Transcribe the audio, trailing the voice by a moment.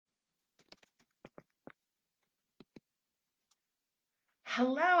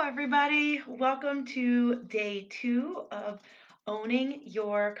Hello, everybody. Welcome to day 2 of Owning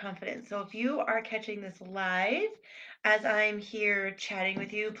Your Confidence. So, if you are catching this live as I'm here chatting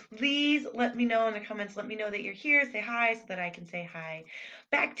with you, please let me know in the comments. Let me know that you're here. Say hi so that I can say hi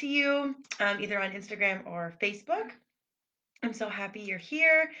back to you, either on Instagram or Facebook. I'm so happy you're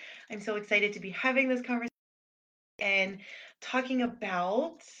here. I'm so excited to be having this conversation and talking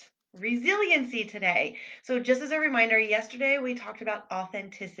about resiliency today. So, just as a reminder, yesterday we talked about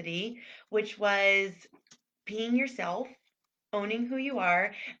authenticity, which was being yourself, owning who you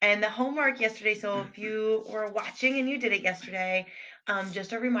are, and the homework yesterday. So, if you were watching and you did it yesterday,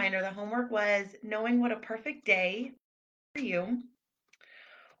 just a reminder the homework was knowing what a perfect day for you.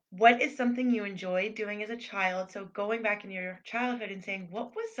 What is something you enjoyed doing as a child? So, going back in your childhood and saying,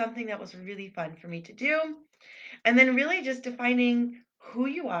 what was something that was really fun for me to do? And then really just defining who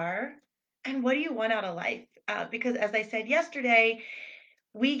you are and what do you want out of life. Because as I said yesterday,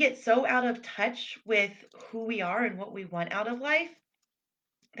 we get so out of touch with who we are and what we want out of life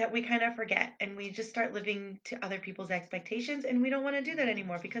that we kind of forget and we just start living to other people's expectations. And we don't want to do that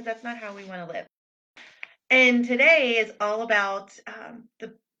anymore because that's not how we want to live. And today is all about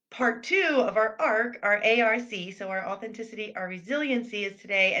the part 2 of our ARC, our ARC. So our authenticity, our resiliency is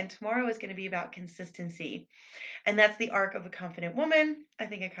today, and tomorrow is going to be about consistency. And that's the arc of a confident woman, I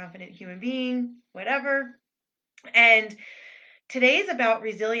think a confident human being, whatever. And today is about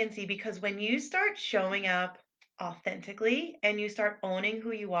resiliency because when you start showing up authentically and you start owning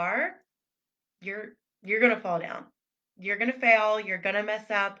who you are, you're going to fall down. You're going to fail, you're going to mess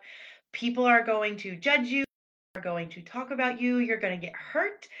up. People are going to judge you, are going to talk about you, you're going to get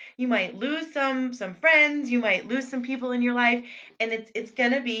hurt, you might lose some friends, you might lose some people in your life, and it's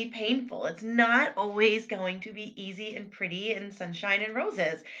going to be painful. It's not always going to be easy and pretty and sunshine and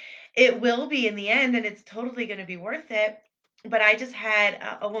roses. It will be in the end, and it's totally going to be worth it. But I just had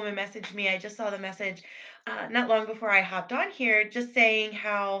a woman message me. I just saw the message not long before I hopped on here, just saying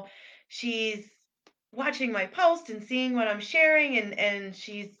how she's watching my post and seeing what I'm sharing, and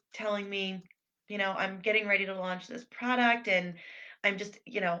she's telling me, I'm getting ready to launch this product, and I'm just,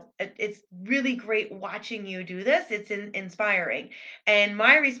 it's really great watching you do this. It's inspiring. And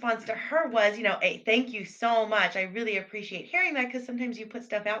my response to her was, hey, thank you so much. I really appreciate hearing that, because sometimes you put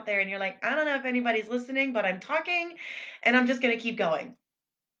stuff out there and you're like, I don't know if anybody's listening, but I'm talking and I'm just going to keep going.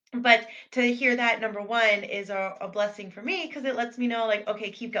 But to hear that, number one, is a blessing for me because it lets me know, like, okay,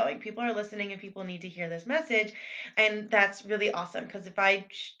 keep going. People are listening and people need to hear this message. And that's really awesome because if I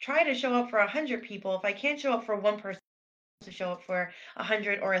try to show up for 100 people, if I can't show up for one person, to show up for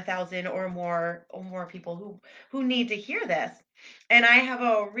 100 or 1,000 or more people who need to hear this. And I have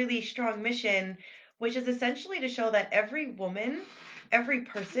a really strong mission, which is essentially to show that every woman, every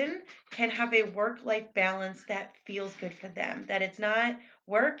person can have a work-life balance that feels good for them, that it's not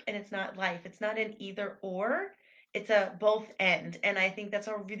work and it's not life. It's not an either or, it's a both end. And I think that's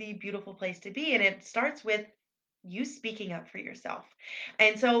a really beautiful place to be. And it starts with you speaking up for yourself.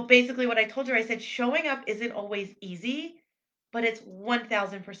 And so basically what I told her, I said, showing up isn't always easy, but it's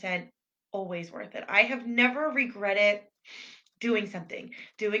 1000% always worth it. I have never regretted doing something,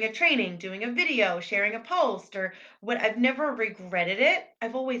 doing a training, doing a video, sharing a post, or what. I've never regretted it.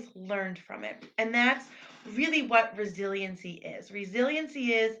 I've always learned from it. And that's really what resiliency is.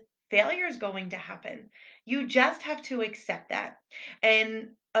 Resiliency is failure is going to happen. You just have to accept that. And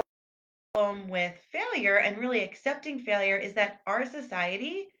with failure and really accepting failure is that our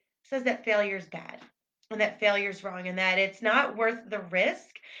society says that failure is bad and that failure is wrong and that it's not worth the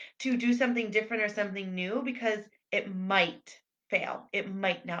risk to do something different or something new because it might fail. It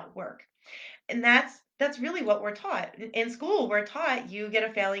might not work. And that's really what we're taught. In school, we're taught you get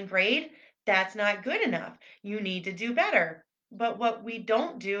a failing grade, that's not good enough. You need to do better. But what we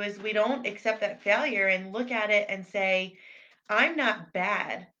don't do is we don't accept that failure and look at it and say, I'm not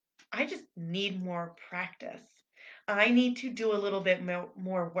bad. I just need more practice. I need to do a little bit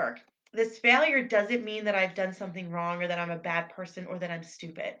more work. This failure doesn't mean that I've done something wrong or that I'm a bad person or that I'm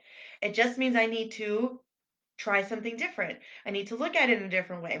stupid. It just means I need to try something different. I need to look at it in a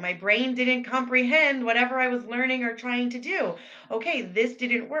different way. My brain didn't comprehend whatever I was learning or trying to do. Okay, this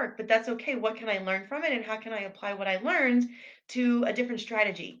didn't work, but that's okay. What can I learn from it? And how can I apply what I learned to a different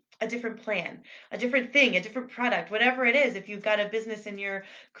strategy, a different plan, a different thing, a different product, whatever it is? If you've got a business and you're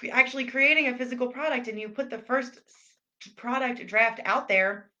actually creating a physical product and you put the first product draft out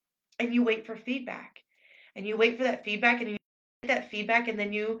there and you wait for feedback and you wait for that feedback and you get that feedback and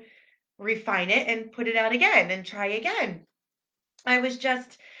then you refine it and put it out again and try again. I was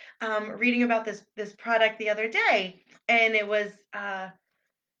just reading about this product the other day, and it was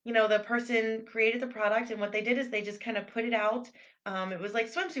the person created the product, and what they did is they just kind of put it out. It was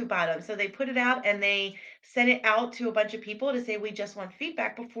like swimsuit bottoms. So they put it out and they sent it out to a bunch of people to say, we just want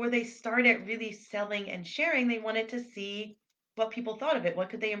feedback. Before they started really selling and sharing, they wanted to see what people thought of it. What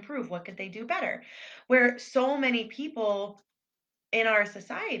could they improve? What could they do better? Where so many people in our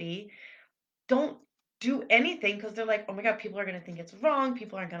society don't do anything because they're like, oh my God, people are going to think it's wrong.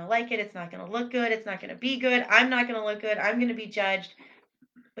 People aren't going to like it. It's not going to look good. It's not going to be good. I'm not going to look good. I'm going to be judged.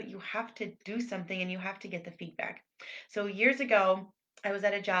 But you have to do something and you have to get the feedback. So years ago, I was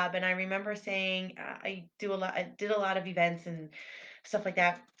at a job and I remember saying, I did a lot of events and stuff like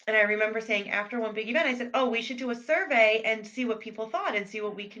that. And I remember saying after one big event, I said, oh, we should do a survey and see what people thought and see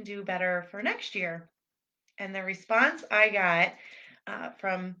what we can do better for next year. And the response I got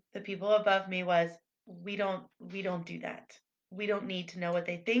from the people above me was, we don't do that. We don't need to know what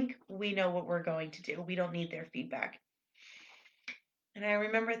they think. We know what we're going to do. We don't need their feedback. And I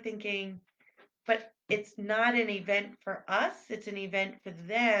remember thinking, but it's not an event for us, it's an event for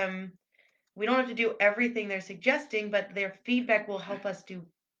them. We don't have to do everything they're suggesting, but their feedback will help us do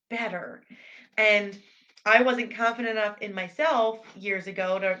better. And I wasn't confident enough in myself years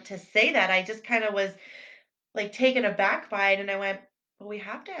ago to say that. I just kind of was like taken aback by it. And I went, well, we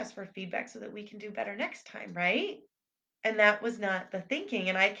have to ask for feedback so that we can do better next time, right? And that was not the thinking.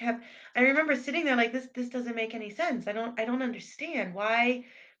 And I remember sitting there like this doesn't make any sense. I don't understand why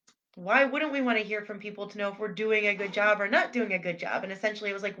wouldn't we want to hear from people to know if we're doing a good job or not doing a good job? And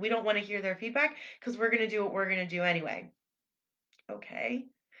essentially it was like, we don't want to hear their feedback because we're going to do what we're going to do anyway. Okay.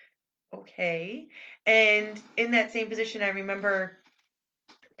 Okay. And in that same position, I remember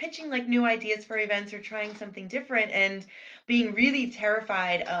pitching like new ideas for events or trying something different and being really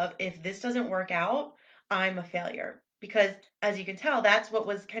terrified of, if this doesn't work out, I'm a failure. Because as you can tell, that's what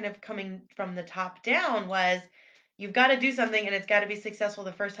was kind of coming from the top down was, you've got to do something and it's got to be successful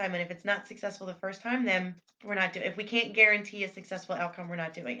the first time. And if it's not successful the first time, then we're not doing it. If we can't guarantee a successful outcome, we're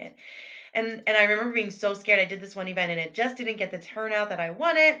not doing it. And I remember being so scared. I did this one event and it just didn't get the turnout that I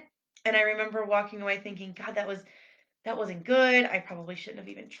wanted. And I remember walking away thinking, God, that wasn't good. I probably shouldn't have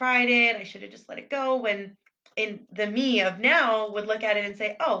even tried it. I should have just let it go. When in the me of now would look at it and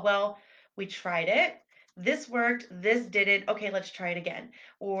say, oh, well, we tried it. This worked. This didn't. Okay, let's try it again.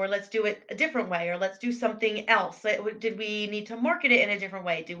 Or let's do it a different way. Or let's do something else. Did we need to market it in a different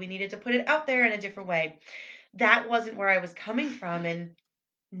way? Did we needed to put it out there in a different way? That wasn't where I was coming from. And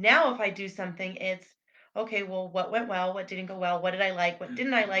now if I do something, it's okay, well, what went well? What didn't go well? What did I like? What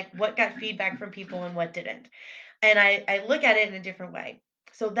didn't I like? What got feedback from people and what didn't? And I look at it in a different way.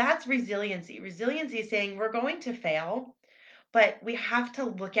 So that's resiliency. Resiliency is saying we're going to fail, but we have to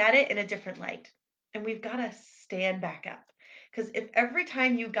look at it in a different light. And we've got to stand back up. Because if every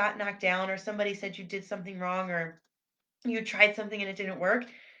time you got knocked down or somebody said you did something wrong or you tried something and it didn't work,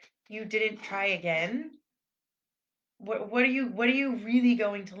 you didn't try again, what are you really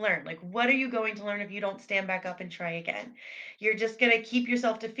going to learn? Like, what are you going to learn if you don't stand back up and try again? You're just going to keep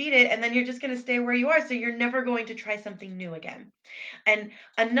yourself defeated and then you're just going to stay where you are, so you're never going to try something new again. And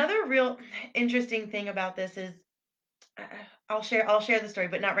another real interesting thing about this is, uh, I'll share the story,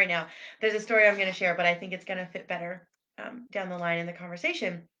 but not right now. There's a story I'm going to share, but I think it's going to fit better down the line in the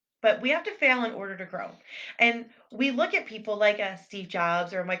conversation. But we have to fail in order to grow. And we look at people like Steve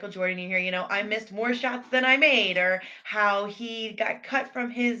Jobs or Michael Jordan. You hear, I missed more shots than I made, or how he got cut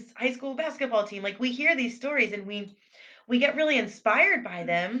from his high school basketball team. Like, we hear these stories and we get really inspired by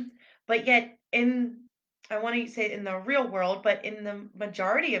them, but yet I want to say in the real world, but in the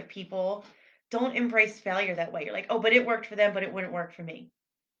majority of people don't embrace failure that way. You're like, oh, but it worked for them, but it wouldn't work for me.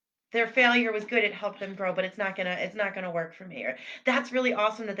 Their failure was good, it helped them grow, but it's not gonna work for me. Or that's really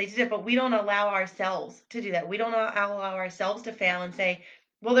awesome that they did it, but we don't allow ourselves to do that. We don't allow ourselves to fail and say,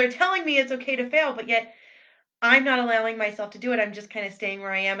 well, they're telling me it's okay to fail, but yet I'm not allowing myself to do it. I'm just kind of staying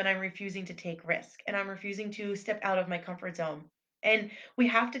where I am and I'm refusing to take risk and I'm refusing to step out of my comfort zone. And we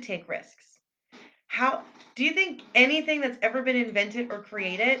have to take risks. How do you think anything that's ever been invented or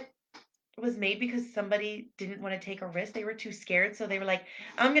created was made because somebody didn't want to take a risk? They were too scared. So they were like,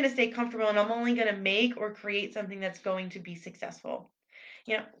 I'm going to stay comfortable and I'm only going to make or create something that's going to be successful.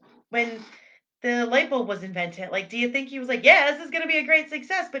 You know, when the light bulb was invented, like, do you think he was like, yeah, this is going to be a great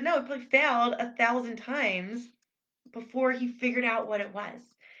success? But no, it probably failed 1,000 times before he figured out what it was,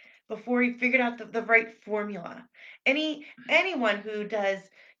 before he figured out the right formula. Anyone who does,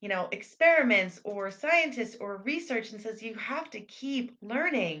 experiments or scientists or research and says you have to keep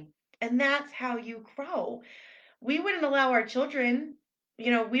learning, and that's how you grow. We wouldn't allow our children, we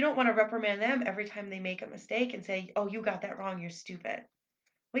don't want to reprimand them every time they make a mistake and say, oh, you got that wrong, you're stupid.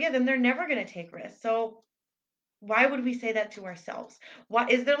 Well, yeah, then they're never going to take risks. So Why would we say that to ourselves? Why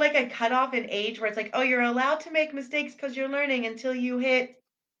is there like a cutoff in age where it's like, oh, you're allowed to make mistakes because you're learning until you hit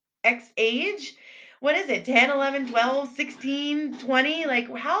X age? What is it? 10, 11, 12, 16, 20?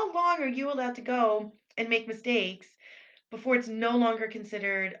 Like, how long are you allowed to go and make mistakes before it's no longer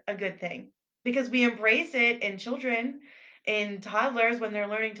considered a good thing? Because we embrace it in children, in toddlers when they're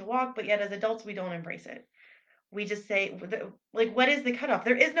learning to walk, but yet as adults, we don't embrace it. We just say, like, what is the cutoff?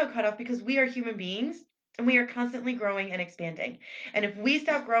 There is no cutoff because we are human beings and we are constantly growing and expanding. And if we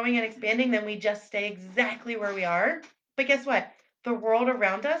stop growing and expanding, then we just stay exactly where we are. But guess what? The world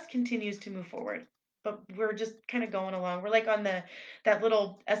around us continues to move forward. But we're just kind of going along. We're like on that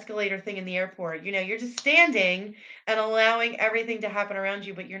little escalator thing in the airport. You're just standing and allowing everything to happen around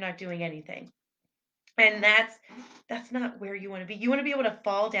you, but you're not doing anything. And that's not where you want to be. You want to be able to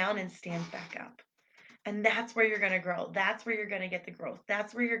fall down and stand back up. And that's where you're going to grow. That's where you're going to get the growth.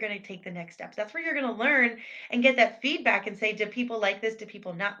 That's where you're going to take the next steps. That's where you're going to learn and get that feedback and say, do people like this? Do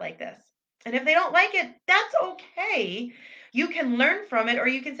people not like this? And if they don't like it, that's okay. You can learn from it, or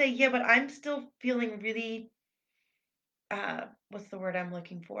you can say, yeah, but I'm still feeling really, what's the word I'm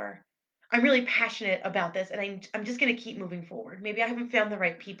looking for? I'm really passionate about this, and I'm just going to keep moving forward. Maybe I haven't found the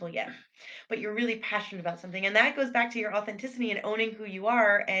right people yet, but you're really passionate about something. And that goes back to your authenticity and owning who you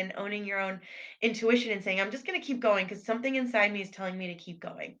are and owning your own intuition and saying, I'm just going to keep going because something inside me is telling me to keep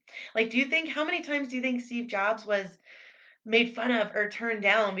going. Like, how many times do you think Steve Jobs was made fun of or turned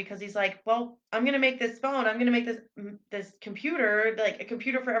down because he's like, well, I'm going to make this phone, I'm going to make this computer, like a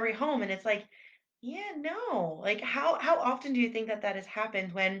computer for every home. And it's like, yeah, no. Like, how often do you think that has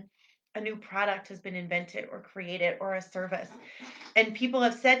happened when a new product has been invented or created or a service and people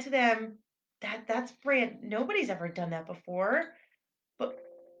have said to them that's brand, nobody's ever done that before, but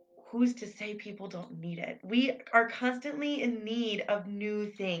who's to say people don't need it? We are constantly in need of new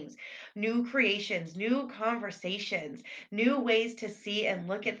things, new creations, new conversations, new ways to see and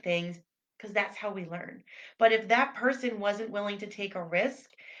look at things, because that's how we learn. But if that person wasn't willing to take a risk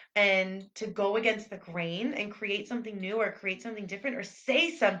and to go against the grain and create something new or create something different or say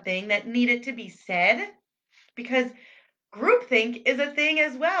something that needed to be said, because groupthink is a thing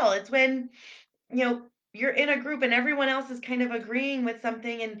as well. It's when you're in a group and everyone else is kind of agreeing with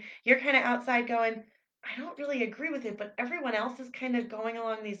something and you're kind of outside going, I don't really agree with it, but everyone else is kind of going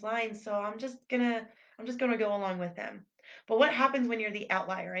along these lines, so I'm just gonna go along with them. But what happens when you're the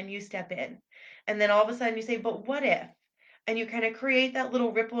outlier and you step in? And then all of a sudden you say, but what if? And you kind of create that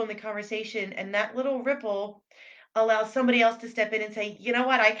little ripple in the conversation, and that little ripple allows somebody else to step in and say, you know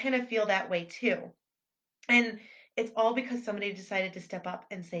what, I kind of feel that way too. And it's all because somebody decided to step up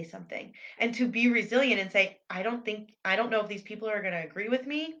and say something and to be resilient and say, I don't know if these people are going to agree with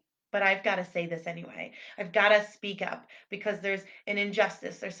me, but I've got to say this anyway. I've got to speak up because there's an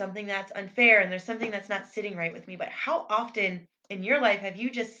injustice, there's something that's unfair, and there's something that's not sitting right with me. But how often in your life have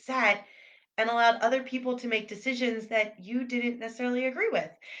you just sat and allowed other people to make decisions that you didn't necessarily agree with?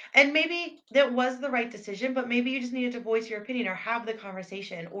 And maybe that was the right decision, but maybe you just needed to voice your opinion or have the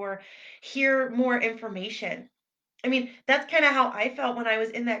conversation or hear more information. I mean, that's kind of how I felt when I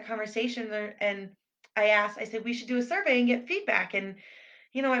was in that conversation there, and I said, we should do a survey and get feedback. And,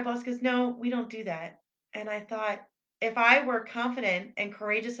 my boss goes, no, we don't do that. And I thought, if I were confident and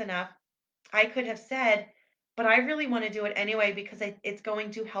courageous enough, I could have said, but I really want to do it anyway because it's going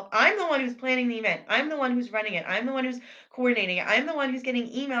to help. I'm the one who's planning the event. I'm the one who's running it. I'm the one who's coordinating it. I'm the one who's getting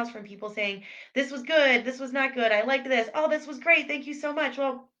emails from people saying, this was good. This was not good. I liked this. Oh, this was great. Thank you so much.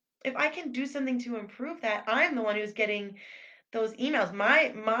 Well, if I can do something to improve that, I'm the one who's getting those emails.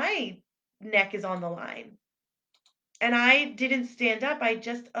 My neck is on the line. And I didn't stand up. I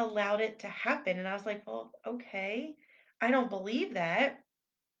just allowed it to happen. And I was like, well, okay. I don't believe that,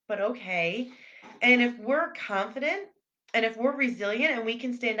 but okay. And if we're confident and if we're resilient and we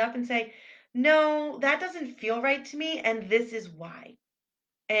can stand up and say, no, that doesn't feel right to me, and this is why,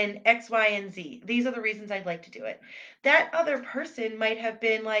 and X, Y, and Z, these are the reasons I'd like to do it. That other person might have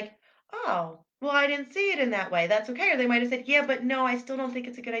been like, oh, well, I didn't see it in that way. That's okay. Or they might have said, yeah, but no, I still don't think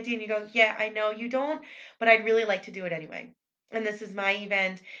it's a good idea. And you go, yeah, I know you don't, but I'd really like to do it anyway. And this is my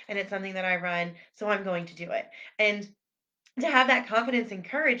event and it's something that I run, so I'm going to do it. And to have that confidence and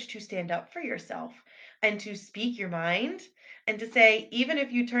courage to stand up for yourself and to speak your mind and to say, even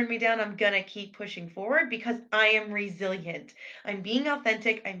if you turn me down, I'm going to keep pushing forward because I am resilient. I'm being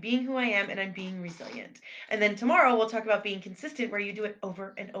authentic, I'm being who I am, and I'm being resilient. And then tomorrow we'll talk about being consistent, where you do it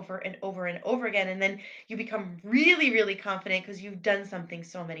over and over and over and over again. And then you become really, really confident because you've done something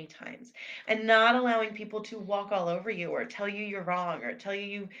so many times, and not allowing people to walk all over you or tell you you're wrong or tell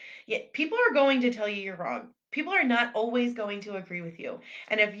you, yeah, people are going to tell you you're wrong. People are not always going to agree with you.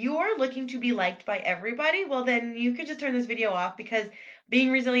 And if you're looking to be liked by everybody, well, then you could just turn this video off because being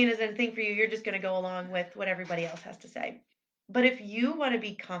resilient isn't a thing for you. You're just going to go along with what everybody else has to say. But if you want to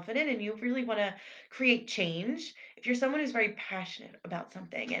be confident and you really want to create change, if you're someone who's very passionate about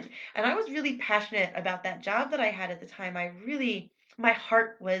something, and I was really passionate about that job that I had at the time, my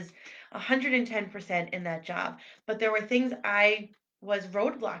heart was 110% in that job. But there were things I was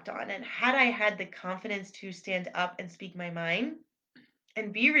roadblocked on. And had I had the confidence to stand up and speak my mind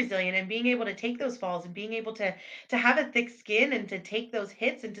and be resilient and being able to take those falls and being able to have a thick skin and to take those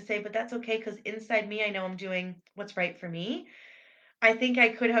hits and to say, but that's okay because inside me I know I'm doing what's right for me. I think I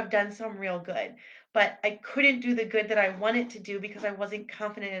could have done some real good, but I couldn't do the good that I wanted to do because I wasn't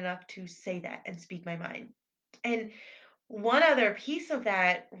confident enough to say that and speak my mind. And one other piece of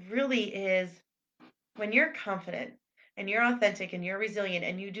that really is when you're confident and you're authentic and you're resilient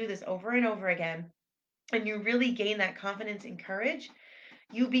and you do this over and over again and you really gain that confidence and courage,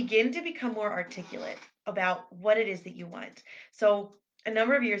 you begin to become more articulate about what it is that you want. So, a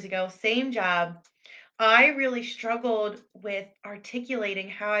number of years ago, same job, I really struggled with articulating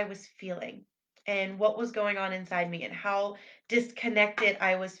how I was feeling and what was going on inside me and how disconnected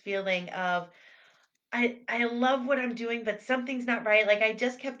I was feeling of I love what I'm doing, but something's not right. Like I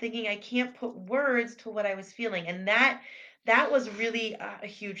just kept thinking I can't put words to what I was feeling, and that was really a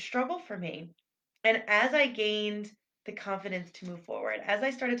huge struggle for me. And as I gained the confidence to move forward, as I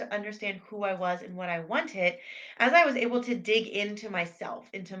started to understand who I was and what I wanted, as I was able to dig into myself,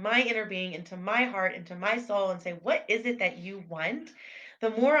 into my inner being, into my heart, into my soul, and say, what is it that you want?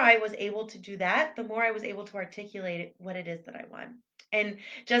 The more I was able to do that, the more I was able to articulate what it is that I want. And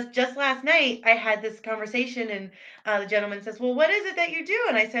just last night, I had this conversation, and the gentleman says, "Well, what is it that you do?"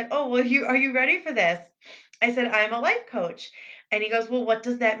 And I said, "Oh, well, you are you ready for this?" I said, "I'm a life coach." And he goes, "Well, what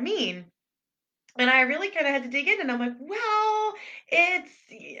does that mean?" And I really kind of had to dig in, and I'm like, "Well, it's,"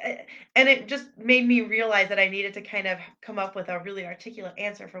 and it just made me realize that I needed to kind of come up with a really articulate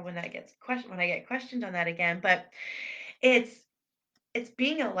answer for when I get questioned on that again. But it's it's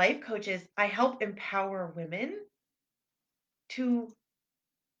being a life coach is I help empower women to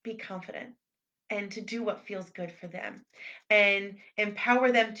be confident and to do what feels good for them and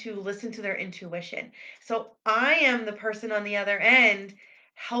empower them to listen to their intuition. So I am the person on the other end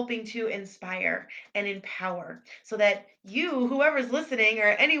helping to inspire and empower so that you, whoever's listening, or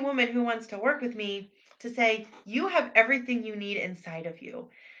any woman who wants to work with me, to say, you have everything you need inside of you.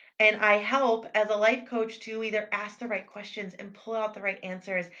 And I help as a life coach to either ask the right questions and pull out the right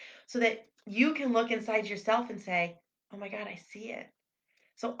answers so that you can look inside yourself and say, oh my God, I see it.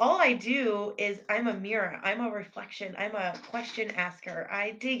 So all I do is I'm a mirror, I'm a reflection, I'm a question asker.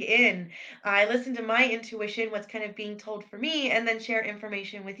 I dig in, I listen to my intuition, what's kind of being told for me, and then share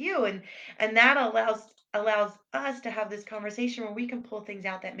information with you. And that allows us to have this conversation where we can pull things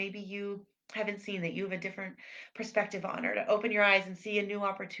out that maybe you haven't seen, that you have a different perspective on, or to open your eyes and see a new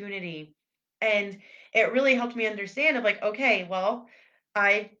opportunity. And it really helped me understand of like, okay, well,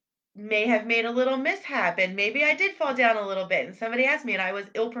 I may have made a little mishap and maybe I did fall down a little bit and somebody asked me and I was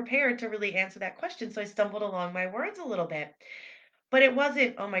ill prepared to really answer that question, so I stumbled along my words a little bit. But it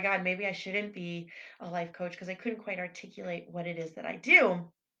wasn't, oh my God, maybe I shouldn't be a life coach because I couldn't quite articulate what it is that I do.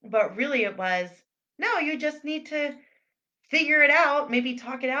 But really it was, no, you just need to figure it out, maybe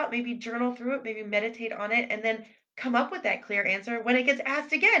talk it out, maybe journal through it, maybe meditate on it, and then come up with that clear answer when it gets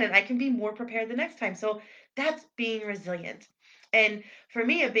asked again. And I can be more prepared the next time. So that's being resilient. And for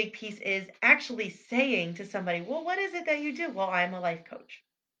me, a big piece is actually saying to somebody, well, what is it that you do? Well, I'm a life coach.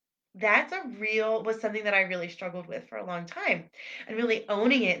 Was something that I really struggled with for a long time, and really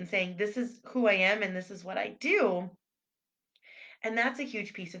owning it and saying, this is who I am and this is what I do. And that's a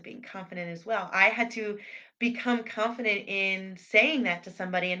huge piece of being confident as well. I had to become confident in saying that to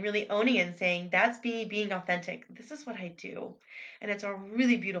somebody and really owning it and saying, that's me being authentic. This is what I do. And it's a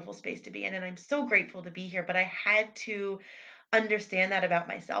really beautiful space to be in. And I'm so grateful to be here. But I had to understand that about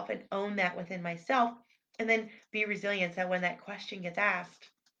myself and own that within myself, and then be resilient that when that question gets asked,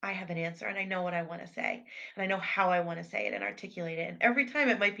 I have an answer and I know what I want to say and I know how I want to say it and articulate it. And every time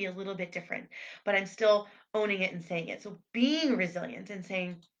it might be a little bit different, but I'm still owning it and saying it. So being resilient and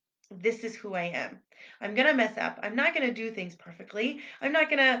saying, this is who I am. I'm going to mess up. I'm not going to do things perfectly. I'm not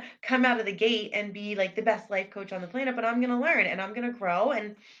going to come out of the gate and be like the best life coach on the planet, but I'm going to learn and I'm going to grow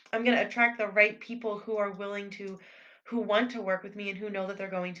and I'm going to attract the right people who are willing to, who want to work with me and who know that they're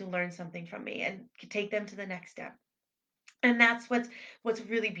going to learn something from me and take them to the next step. And that's what's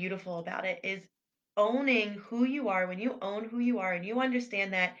really beautiful about it is owning who you are. When you own who you are and you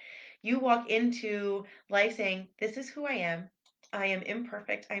understand that, you walk into life saying, this is who I am. I am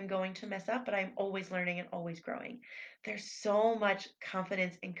imperfect. I'm going to mess up, but I'm always learning and always growing. There's so much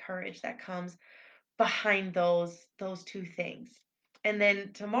confidence and courage that comes behind those two things. And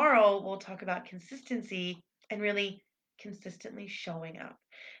then tomorrow we'll talk about consistency and really consistently showing up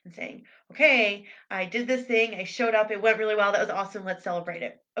and saying, okay, I did this thing, I showed up, it went really well, that was awesome, let's celebrate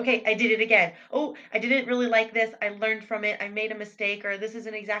it. Okay, I did it again. Oh, I didn't really like this, I learned from it, I made a mistake, or this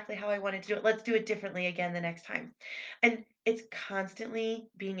isn't exactly how I wanted to do it, let's do it differently again the next time. And it's constantly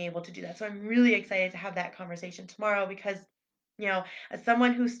being able to do that. So I'm really excited to have that conversation tomorrow because, as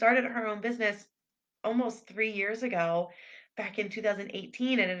someone who started her own business almost 3 years ago, back in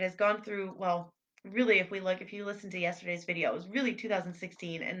 2018, and it has gone through, well, really, if you listen to yesterday's video, it was really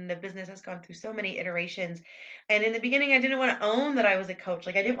 2016, and the business has gone through so many iterations. And in the beginning, I didn't want to own that I was a coach.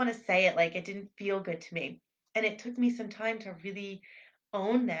 Like, I didn't want to say it, like, it didn't feel good to me. And it took me some time to really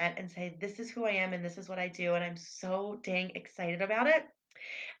own that and say, this is who I am and this is what I do. And I'm so dang excited about it.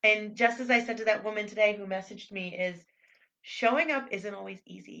 And just as I said to that woman today who messaged me, is showing up isn't always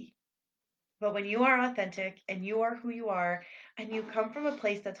easy. But when you are authentic and you are who you are and you come from a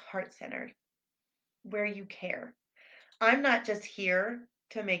place that's heart centered, where you care, I'm not just here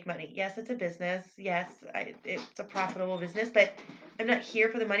to make money. Yes, it's a business. Yes, it's a profitable business, but I'm not here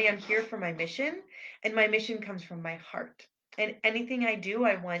for the money. I'm here for my mission, and my mission comes from my heart. And anything I do,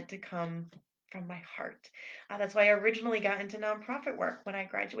 I want to come from my heart. That's why I originally got into nonprofit work when I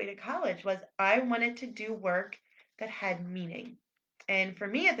graduated college. Was I wanted to do work that had meaning. And for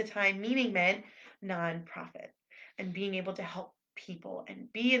me at the time, meaning meant nonprofit and being able to help people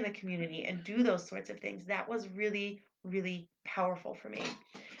and be in the community and do those sorts of things. That was really, really powerful for me.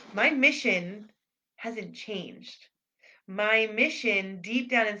 My mission hasn't changed. My mission deep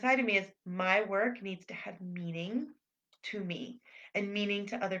down inside of me is my work needs to have meaning to me and meaning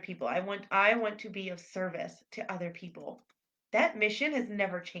to other people. I want to be of service to other people. That mission has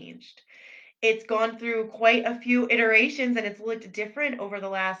never changed. It's gone through quite a few iterations and it's looked different over the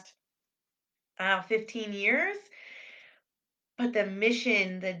last 15 years. But the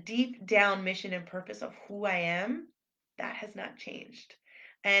mission, the deep down mission and purpose of who I am, that has not changed.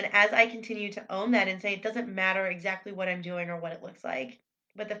 And as I continue to own that and say it doesn't matter exactly what I'm doing or what it looks like,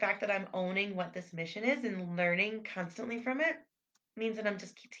 but the fact that I'm owning what this mission is and learning constantly from it means that I'm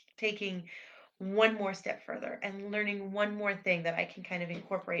just taking one more step further and learning one more thing that I can kind of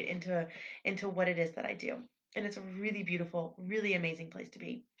incorporate into what it is that I do. And it's a really beautiful, really amazing place to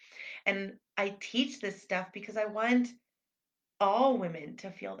be. And I teach this stuff because I want all women to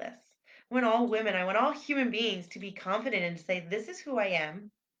feel this. I want all women, I want all human beings to be confident and to say, this is who I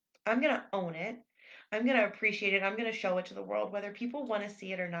am. I'm going to own it. I'm going to appreciate it. I'm going to show it to the world. Whether people want to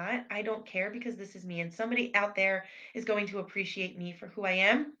see it or not, I don't care because this is me. And somebody out there is going to appreciate me for who I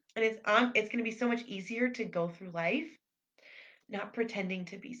am. And it's going to be so much easier to go through life not pretending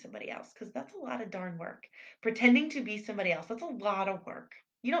to be somebody else, because that's a lot of darn work. Pretending to be somebody else, that's a lot of work.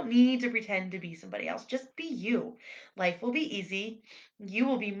 You don't need to pretend to be somebody else. Just be you. Life will be easy. You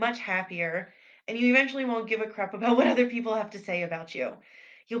will be much happier. And you eventually won't give a crap about what other people have to say about you.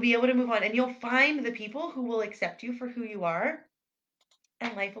 You'll be able to move on and you'll find the people who will accept you for who you are.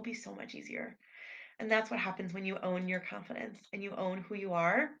 And life will be so much easier. And that's what happens when you own your confidence and you own who you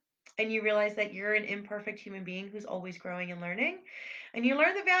are and you realize that you're an imperfect human being who's always growing and learning. And you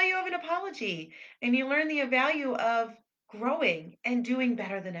learn the value of an apology and you learn the value of growing and doing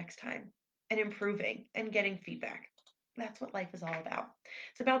better the next time and improving and getting feedback. That's what life is all about.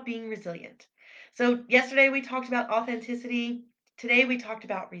 It's about being resilient. So, yesterday we talked about authenticity. Today we talked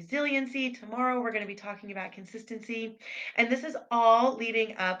about resiliency. Tomorrow we're going to be talking about consistency. And this is all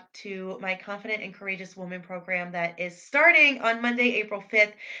leading up to my Confident and Courageous Woman program that is starting on Monday, April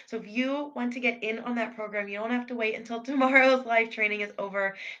 5th. So if you want to get in on that program, you don't have to wait until tomorrow's live training is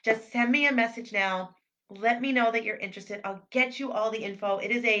over. Just send me a message now. Let me know that you're interested. I'll get you all the info.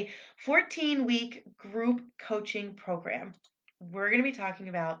 It is a 14-week group coaching program. We're going to be talking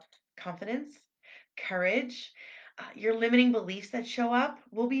about confidence, courage, your limiting beliefs that show up.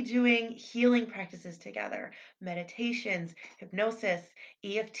 We'll be doing healing practices together, meditations, hypnosis,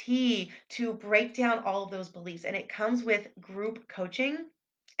 EFT to break down all of those beliefs. And it comes with group coaching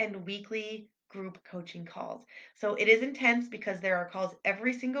and weekly group coaching calls. So it is intense because there are calls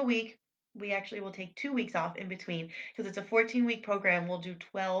every single week. We actually will take 2 weeks off in between because it's a 14-week program. We'll do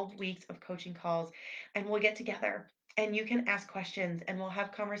 12 weeks of coaching calls and we'll get together and you can ask questions and we'll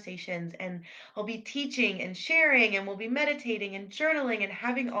have conversations and I'll be teaching and sharing and we'll be meditating and journaling and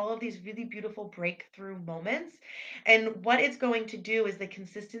having all of these really beautiful breakthrough moments. And what it's going to do is the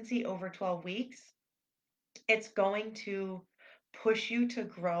consistency over 12 weeks, it's going to push you to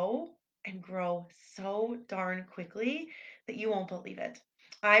grow and grow so darn quickly that you won't believe it.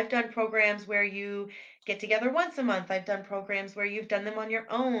 I've done programs where you get together once a month. I've done programs where you've done them on your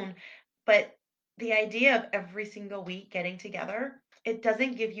own. But the idea of every single week getting together, it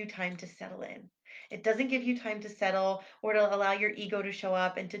doesn't give you time to settle in. It doesn't give you time to settle or to allow your ego to show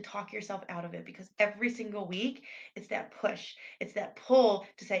up and to talk yourself out of it, because every single week it's that push, it's that pull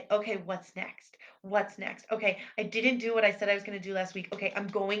to say, okay, what's next? What's next? Okay, I didn't do what I said I was going to do last week. Okay, I'm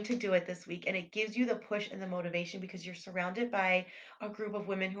going to do it this week. And it gives you the push and the motivation because you're surrounded by a group of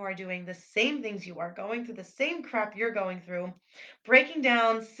women who are doing the same things you are, going through the same crap you're going through, breaking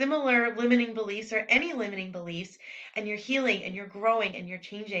down similar limiting beliefs or any limiting beliefs, and you're healing and you're growing and you're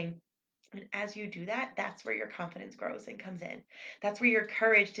changing. And as you do that, that's where your confidence grows and comes in. That's where your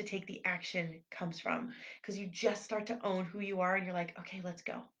courage to take the action comes from, because you just start to own who you are and you're like, okay, let's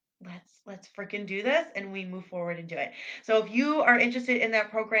go. Let's freaking do this, and we move forward and do it. So if you are interested in that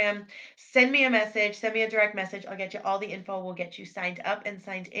program, send me a message, send me a direct message. I'll get you all the info. We'll get you signed up and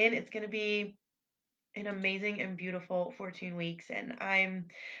signed in. It's going to be an amazing and beautiful 14 weeks, and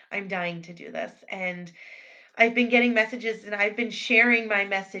I'm dying to do this. And I've been getting messages and I've been sharing my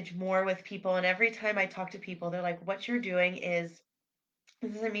message more with people. And every time I talk to people, they're like, what you're doing is,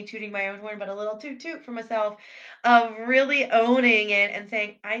 this isn't me tooting my own horn, but a little toot toot for myself, of really owning it and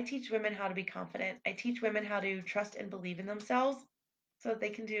saying, I teach women how to be confident. I teach women how to trust and believe in themselves so that they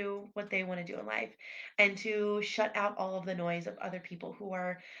can do what they want to do in life, and to shut out all of the noise of other people who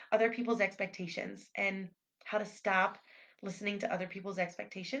are other people's expectations, and how to stop listening to other people's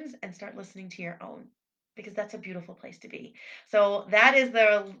expectations and start listening to your own, because that's a beautiful place to be. So that is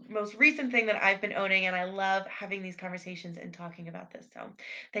the most recent thing that I've been owning, and I love having these conversations and talking about this. So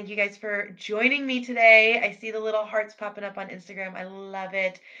thank you guys for joining me today. I see the little hearts popping up on Instagram. I love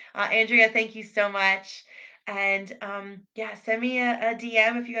it. Andrea, thank you so much. And yeah, send me a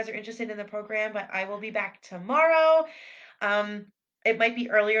DM if you guys are interested in the program. But I will be back tomorrow. Um, it might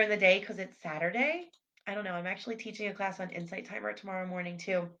be earlier in the day because it's Saturday. I don't know. I'm actually teaching a class on Insight Timer tomorrow morning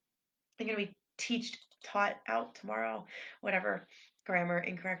too. I'm gonna be taught out tomorrow, whatever, grammar,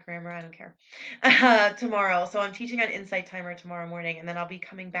 incorrect grammar, I don't care. Tomorrow. So I'm teaching on Insight Timer tomorrow morning, and then I'll be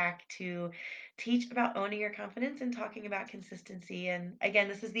coming back to teach about owning your confidence and talking about consistency. And again,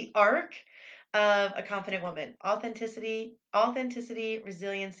 this is the arc of a confident woman: authenticity,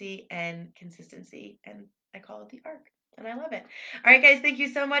 resiliency, and consistency. And I call it the arc. And I love it. All right, guys, thank you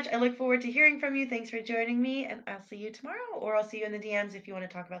so much. I look forward to hearing from you. Thanks for joining me, and I'll see you tomorrow, or I'll see you in the DMs if you want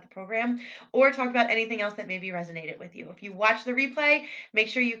to talk about the program or talk about anything else that maybe resonated with you. If you watch the replay, make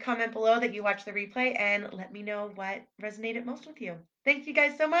sure you comment below that you watch the replay and let me know what resonated most with you. Thank you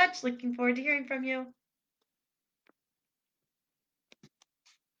guys so much. Looking forward to hearing from you.